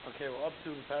Okay, we're up to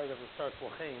the paragraph that starts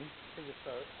Lachain. I think it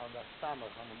starts on the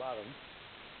Samach on the bottom.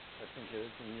 I think it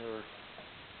is in your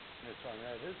one.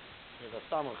 Yeah, it is. Yeah, the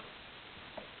Samach.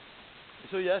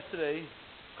 So yesterday,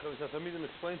 Chavos Hatamidim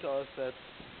explained to us that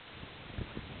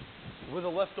we're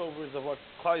the leftovers of what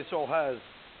Klal Yisrael has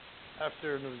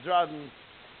after Nevzraden,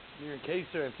 Nir and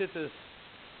Keser and Titus,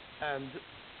 and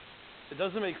it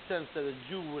doesn't make sense that a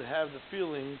Jew would have the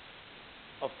feeling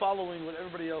of following what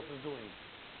everybody else is doing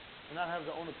and not have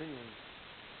their own opinion.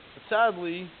 But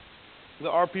sadly, there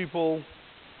are people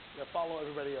that follow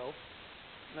everybody else,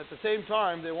 and at the same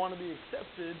time, they want to be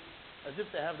accepted as if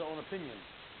they have their own opinion.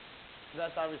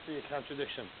 That's obviously a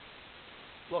contradiction.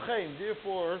 L'chein,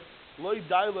 therefore, lo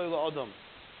yidai lo la'adam.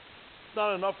 It's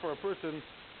not enough for a person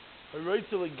who writes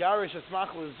to legarish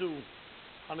asmach lezu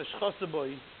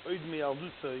haneshchasaboy oid mi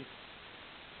aldusay.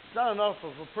 It's not enough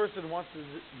if a person wants to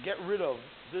get rid of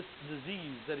this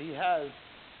disease that he has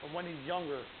from when he's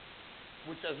younger,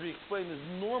 which, as we explained, is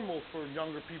normal for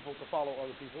younger people to follow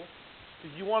other people.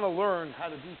 If you want to learn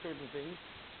how to do certain things,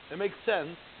 it makes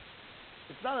sense.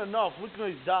 It's not enough.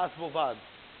 Liknois das bovad.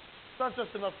 It's not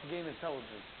just enough to gain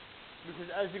intelligence,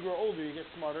 because as you grow older, you get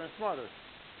smarter and smarter.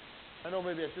 I know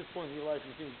maybe at this point in your life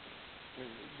you think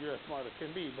you're as smart as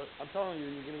can be, but I'm telling you,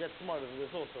 you're going to get smarter than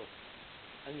this also.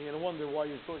 And you're going to wonder why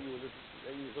you thought you were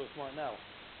so smart now.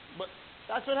 But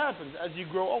that's what happens as you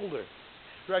grow older.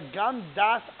 Ragam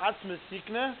das atzmes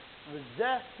yikne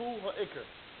v'zeh hu ha'ikr.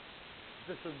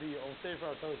 This would be on Sefer.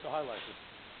 I'll tell you to highlight it.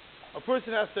 A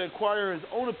person has to acquire his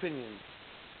own opinions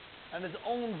and his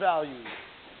own values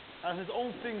and his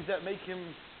own things that make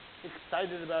him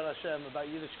excited about Hashem, about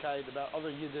Yiddishkeit, about other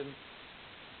Yidden.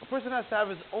 A person has to have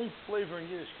his own flavor in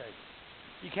Yiddishkeit.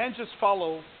 You can't just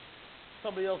follow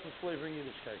somebody else's flavor in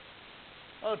Yiddishkeit.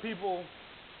 Other people,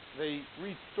 they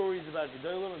read stories about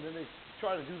Gedolim and then they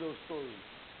try to do those stories.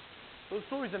 Those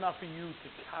stories are not for you to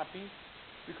copy,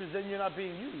 because then you're not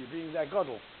being you. You're being that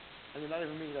Gadol. And you're not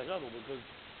even being that Gadol because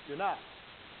you're not.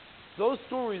 Those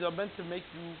stories are meant to make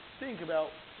you think about,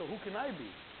 so who can I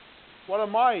be? What are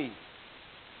my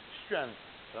strengths?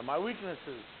 What are my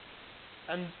weaknesses?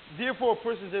 And therefore a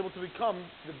person is able to become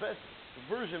the best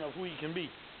version of who he can be.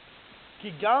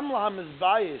 Ki gam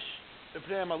lahamizbayish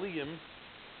b'pnei hamaliyim,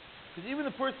 because even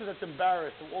the person that's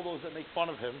embarrassed of all those that make fun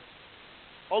of him,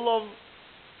 all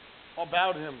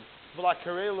about him,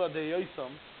 v'lakarela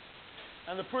deyosam,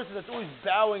 and the person that's always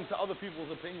bowing to other people's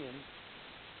opinions,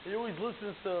 he always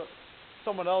listens to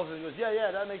someone else and he goes,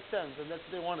 yeah, that makes sense, and that's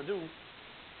what they want to do.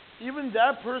 Even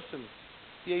that person,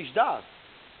 yesh das,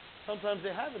 sometimes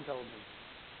they have intelligence.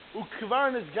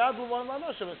 Ukvar nisgadlu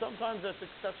v'anashim, and sometimes they're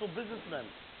successful businessmen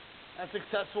and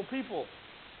successful people.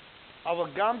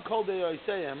 Avagam kol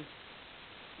deyoseim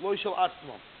lo shel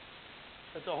atzmam.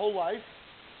 That's their whole life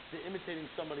they're imitating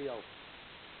somebody else.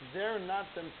 They're not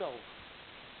themselves.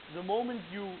 The moment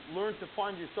you learn to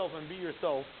find yourself and be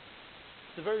yourself,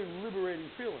 it's a very liberating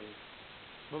feeling.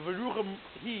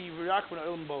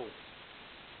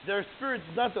 Their spirit's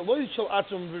not that.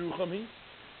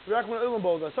 There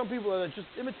are some people that are just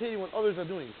imitating what others are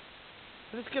doing.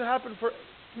 This can happen for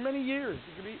many years.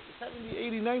 It could be 70,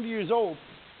 80, 90 years old,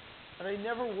 and they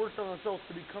never worked on themselves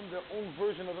to become their own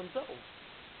version of themselves.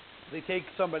 They take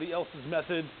somebody else's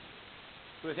method,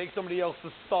 they take somebody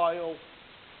else's style,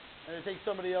 and they take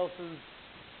somebody else's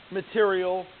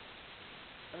material,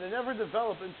 and they never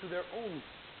develop into their own.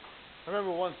 I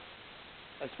remember once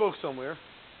I spoke somewhere,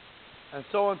 and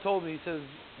someone told me, he says,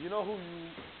 you know who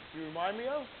you remind me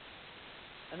of?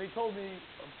 And he told me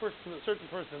a certain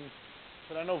person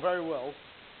that I know very well,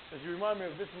 that you remind me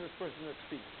of this and this person that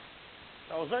speaks.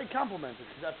 I was very complimented,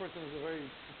 because that person is a very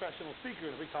professional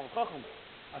speaker and a big Talmid Chacham.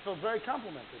 I felt very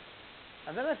complimented.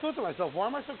 And then I thought to myself, why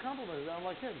am I so complimented that I'm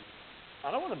like him?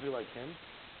 I don't want to be like him.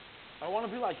 I want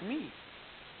to be like me.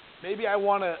 Maybe I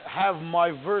want to have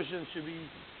my version should be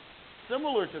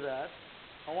similar to that.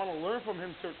 I want to learn from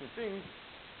him certain things.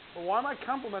 But why am I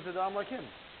complimented that I'm like him?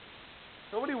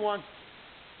 Nobody wants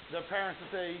their parents to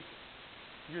say,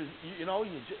 you're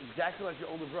exactly like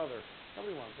your older brother.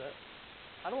 Nobody wants that.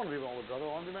 I don't want to be my older brother. I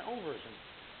want to be my own version.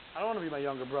 I don't want to be my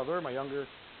younger brother,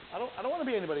 I don't want to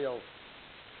be anybody else.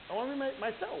 I want to be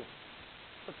myself.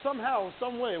 But somehow,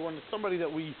 some way, when it's somebody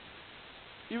that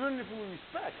even if we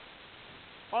respect,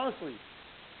 honestly,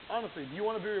 do you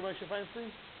want to be Ramesha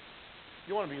Feinstein?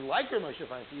 You want to be like Ramesha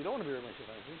Feinstein. You don't want to be Ramesha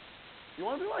Feinstein. You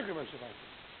want to be like Ramesha Feinstein.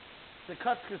 The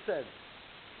Kutzker said,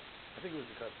 I think it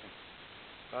was the Kutzker.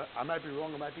 I might be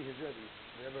wrong. It might be his Rebbe.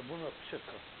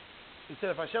 He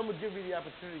said, if Hashem would give me the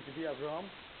opportunity to be Avraham,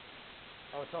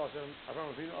 I would tell Hashem,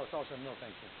 no,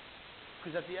 thank you.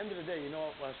 Because at the end of the day, you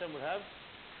know what Hashem would have?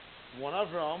 One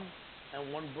Avram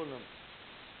and one bunam.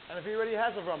 And if he already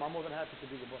has Avram, I'm more than happy to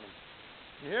be the bunam.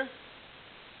 You hear?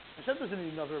 Hashem doesn't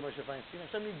need another Moshe Feinstein.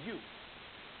 Hashem needs you.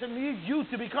 Hashem needs you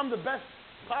to become the best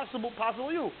possible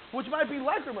you, which might be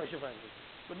like Rav Moshe Feinstein.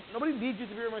 But nobody needs you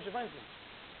to be Rav Moshe Feinstein.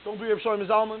 Don't be Rav Shlomo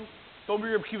Zalman. Don't be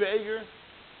Rav Kiva Eger.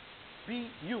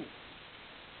 Be you.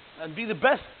 And be the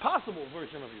best possible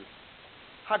version of you.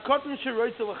 Hakotin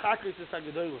sheroitze l'chakris es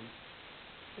hagedolim.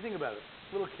 You think about it.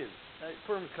 Little kids. Right?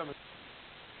 Purim's coming.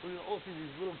 We're going to all see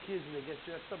these little kids and they get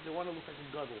dressed up. They want to look like a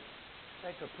gadol.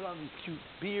 Like they'll put on these cute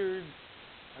beards.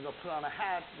 And they'll put on a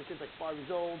hat. The kid's like 5 years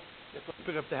old. They have to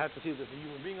pick up the hat to see if there's a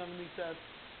human being underneath that.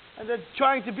 And they're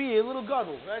trying to be a little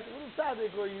gadol, right? A little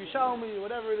tzaddik or Yerushalmi or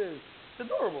whatever it is. It's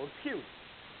adorable. It's cute.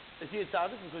 Is he a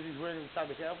tzaddik because he's wearing the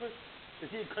tzaddik outfit? Is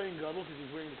he a kohen gadol because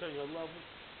he's wearing the kohen gadol outfit?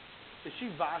 Is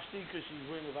she Vashti because she's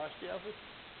wearing the Vashti outfit?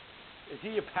 Is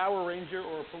he a Power Ranger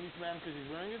or a policeman because he's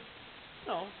wearing it?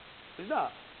 No, he's not.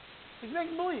 He's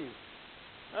making believe.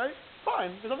 Right?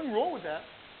 Fine. There's nothing wrong with that.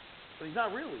 But he's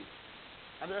not really.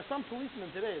 And there are some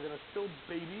policemen today that are still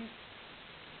babies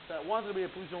that wanted to be a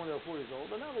policeman when they were 4 years old,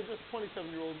 but now they're just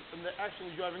 27-year-olds and they're actually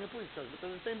driving a police car, but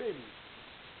they're the same babies.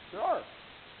 There are.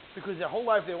 Because their whole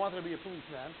life they wanted to be a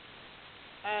policeman.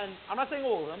 And I'm not saying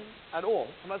all of them at all.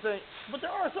 I'm not saying, but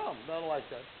there are some that are like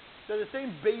that. They're the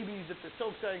same babies that they're so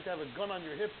excited to have a gun on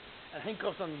your hip and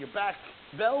handcuffs on your back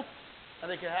belt, and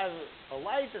they can have a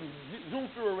light and zoom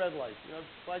through a red light. You know,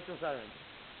 lights and sirens.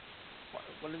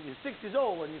 When you're 6 years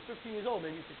old, when you're 15 years old,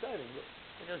 maybe it's exciting. But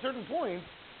at a certain point,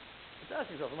 you have to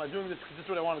ask yourself, am I doing this because this is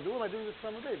what I want to do, or am I doing this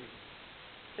because I'm a baby?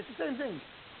 It's the same thing.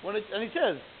 And he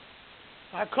says,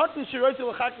 when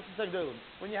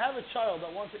you have a child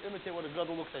that wants to imitate what a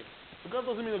gadol looks like, a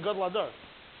gadol doesn't mean a gadol adar.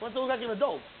 He wants to look like an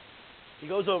adult.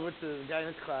 He goes over to the guy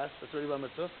in his class that's already by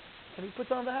mitzvah, and he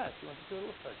puts on the hat. He wants to see what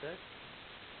it looks like, right?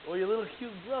 Or your little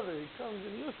cute brother, he comes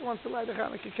and he also wants to light the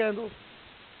Hanukkah candles,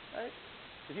 right?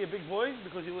 Is he a big boy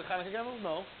because he lit Hanukkah candles?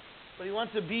 No. But he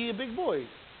wants to be a big boy.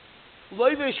 He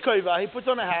puts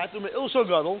on a hat,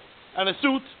 and a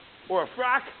suit, or a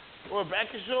frock, or a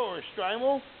bekisha, or a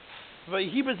strimal.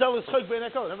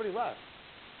 Everybody laughs.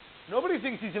 Nobody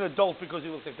thinks he's an adult because he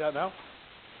looks like that now.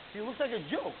 He looks like a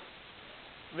joke.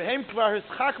 The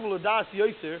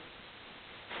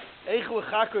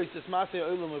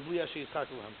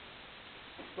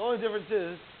only difference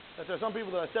is that there are some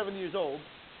people that are 70 years old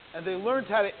and they learned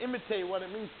how to imitate what it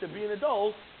means to be an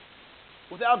adult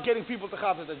without getting people to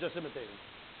chap that they're just imitating.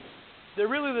 They're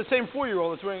really the same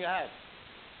 4-year-old that's wearing a hat.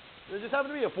 There just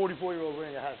happen to be a 44-year-old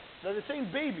wearing a hat. They're the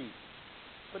same baby.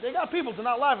 But they got people to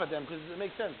not laugh at them because it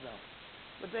makes sense now.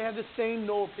 But they have the same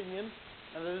no opinion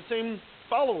and they're the same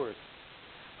followers.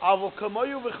 But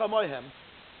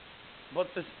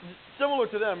similar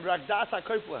to them, they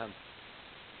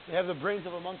have the brains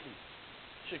of a monkey.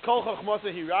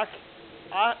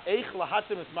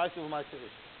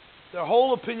 Their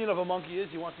whole opinion of a monkey is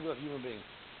he wants to be like a human being.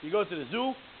 You go to the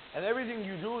zoo, and everything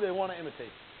you do, they want to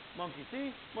imitate. Monkey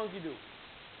see, monkey do.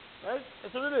 Right?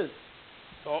 That's what it is.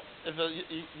 So if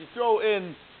you throw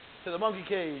in to the monkey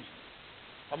cage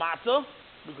a matzah,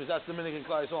 because that's the Dominican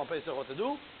Klal Yisrael on Pesach what to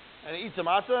do, and he eats a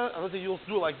matzah, and let's say you'll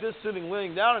do it like this, sitting,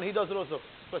 laying down, and he does it also.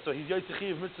 But so he's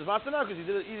Yotzechi of Mitzvah matzah now because he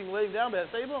did it eating, laying down by a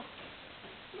table.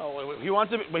 No, he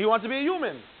wants to be a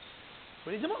human,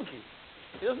 but he's a monkey.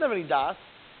 He doesn't have any das.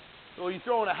 Or you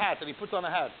throw in a hat, and he puts on a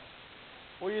hat.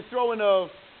 Or you throw in a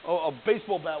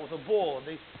baseball bat with a ball,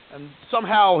 and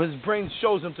somehow his brain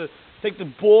shows him to take the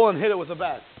ball and hit it with a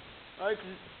bat. Right?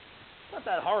 It's not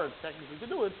that hard technically to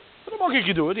do it, but a monkey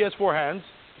can do it. He has 4 hands.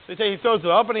 So he throws it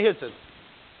up and he hits it.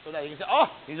 So now you can say, oh,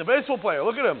 he's a baseball player.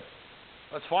 Look at him.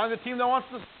 Let's find the team that wants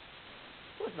to. Of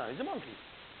course not. He's a monkey.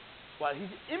 Well, he's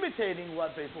imitating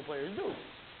what baseball players do.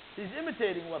 He's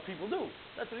imitating what people do.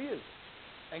 That's what he is.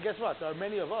 And guess what? There are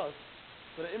many of us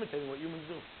that are imitating what humans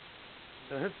do.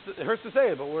 It hurts to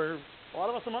say it, but a lot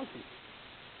of us are monkeys.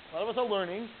 A lot of us are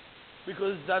learning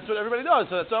because that's what everybody does,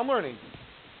 so that's what I'm learning.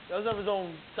 He doesn't have his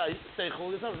own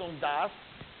seichel, he doesn't have his own das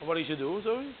of what he should do,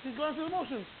 so he's going through the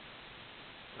motions.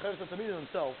 The Chavis HaTalmidim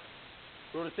himself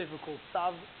wrote a sefer called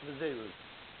Tzav V'Zeruz.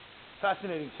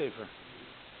 Fascinating sefer.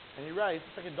 And he writes,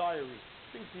 it's like a diary,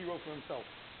 things he wrote for himself.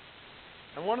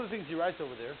 And one of the things he writes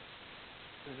over there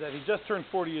is that he just turned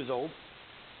 40 years old,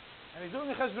 and he's doing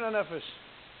a cheshbon hanefesh.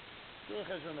 He's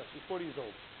 40 years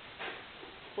old.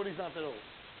 40 is not that old.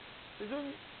 He's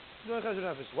doing a cheshbon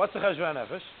hanefesh. What's a cheshbon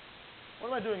hanefesh?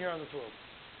 What am I doing here on this world?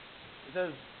 He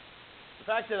says, the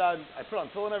fact that I put on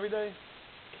tefillin every day,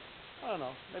 I don't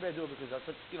know. Maybe I do it because that's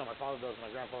what my father does, my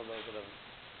grandfather does, whatever.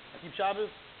 I keep Shabbos.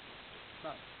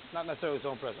 Not necessarily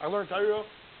so impressed. I learned Torah.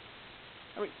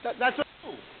 I mean, that's what I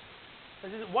do. He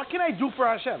says, what can I do for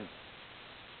Hashem?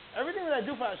 Everything that I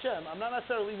do for Hashem, I'm not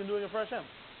necessarily even doing it for Hashem.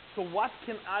 So what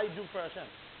can I do for Hashem?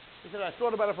 He said, I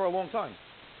thought about it for a long time.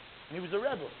 And he was a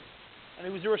Rebbe. And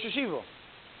he was a Rosh Hashiva.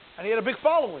 And he had a big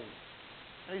following.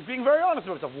 And he's being very honest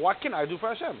with himself. What can I do for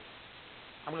Hashem?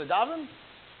 I'm going to daven?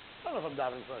 I don't know if I'm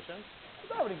davening for Hashem. I'm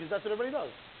davening because that's what everybody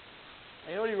does.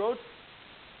 And you know what he wrote?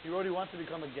 He wrote he wants to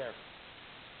become a ger.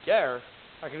 Ger?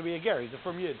 How can he be a ger? He's a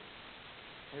frum yid.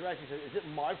 And he writes, he said, is it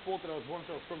my fault that I was born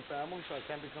to a frum family so I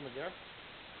can't become a ger?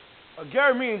 A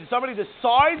ger means somebody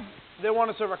decides they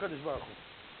want to serve HaKadosh Baruch Hu.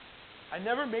 I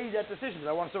never made that decision that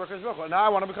I want to serve HaKadosh Baruch Hu. Now I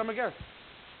want to become a ger.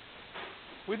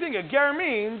 We think a ger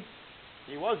means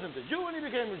he wasn't a Jew and he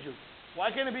became a Jew.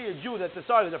 Why can't it be a Jew that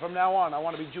decided that from now on I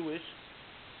want to be Jewish?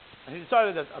 And he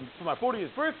decided that for my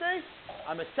 40th birthday,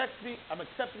 I'm accepting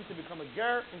to become a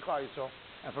ger in Klal Yisrael.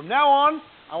 And from now on,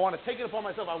 I want to take it upon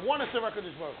myself. I want to serve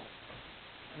HaKadosh Baruch Hu.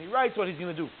 And he writes what he's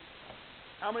going to do.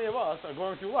 How many of us are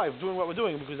going through life doing what we're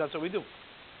doing because that's what we do?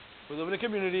 We live in a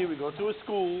community, we go to a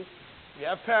school, we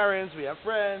have parents, we have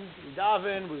friends, we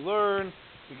daven, we learn,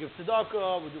 we give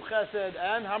tzedakah, we do chesed,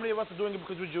 and how many of us are doing it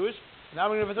because we're Jewish? And how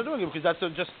many of us are doing it because that's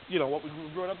just, what we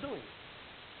grew up doing?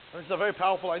 And it's a very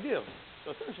powerful idea.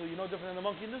 So essentially, you're no different than the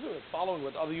monkey in the zoo. It's following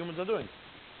what other humans are doing.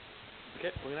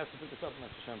 Okay, we're going to have to pick this up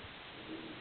next Hashem.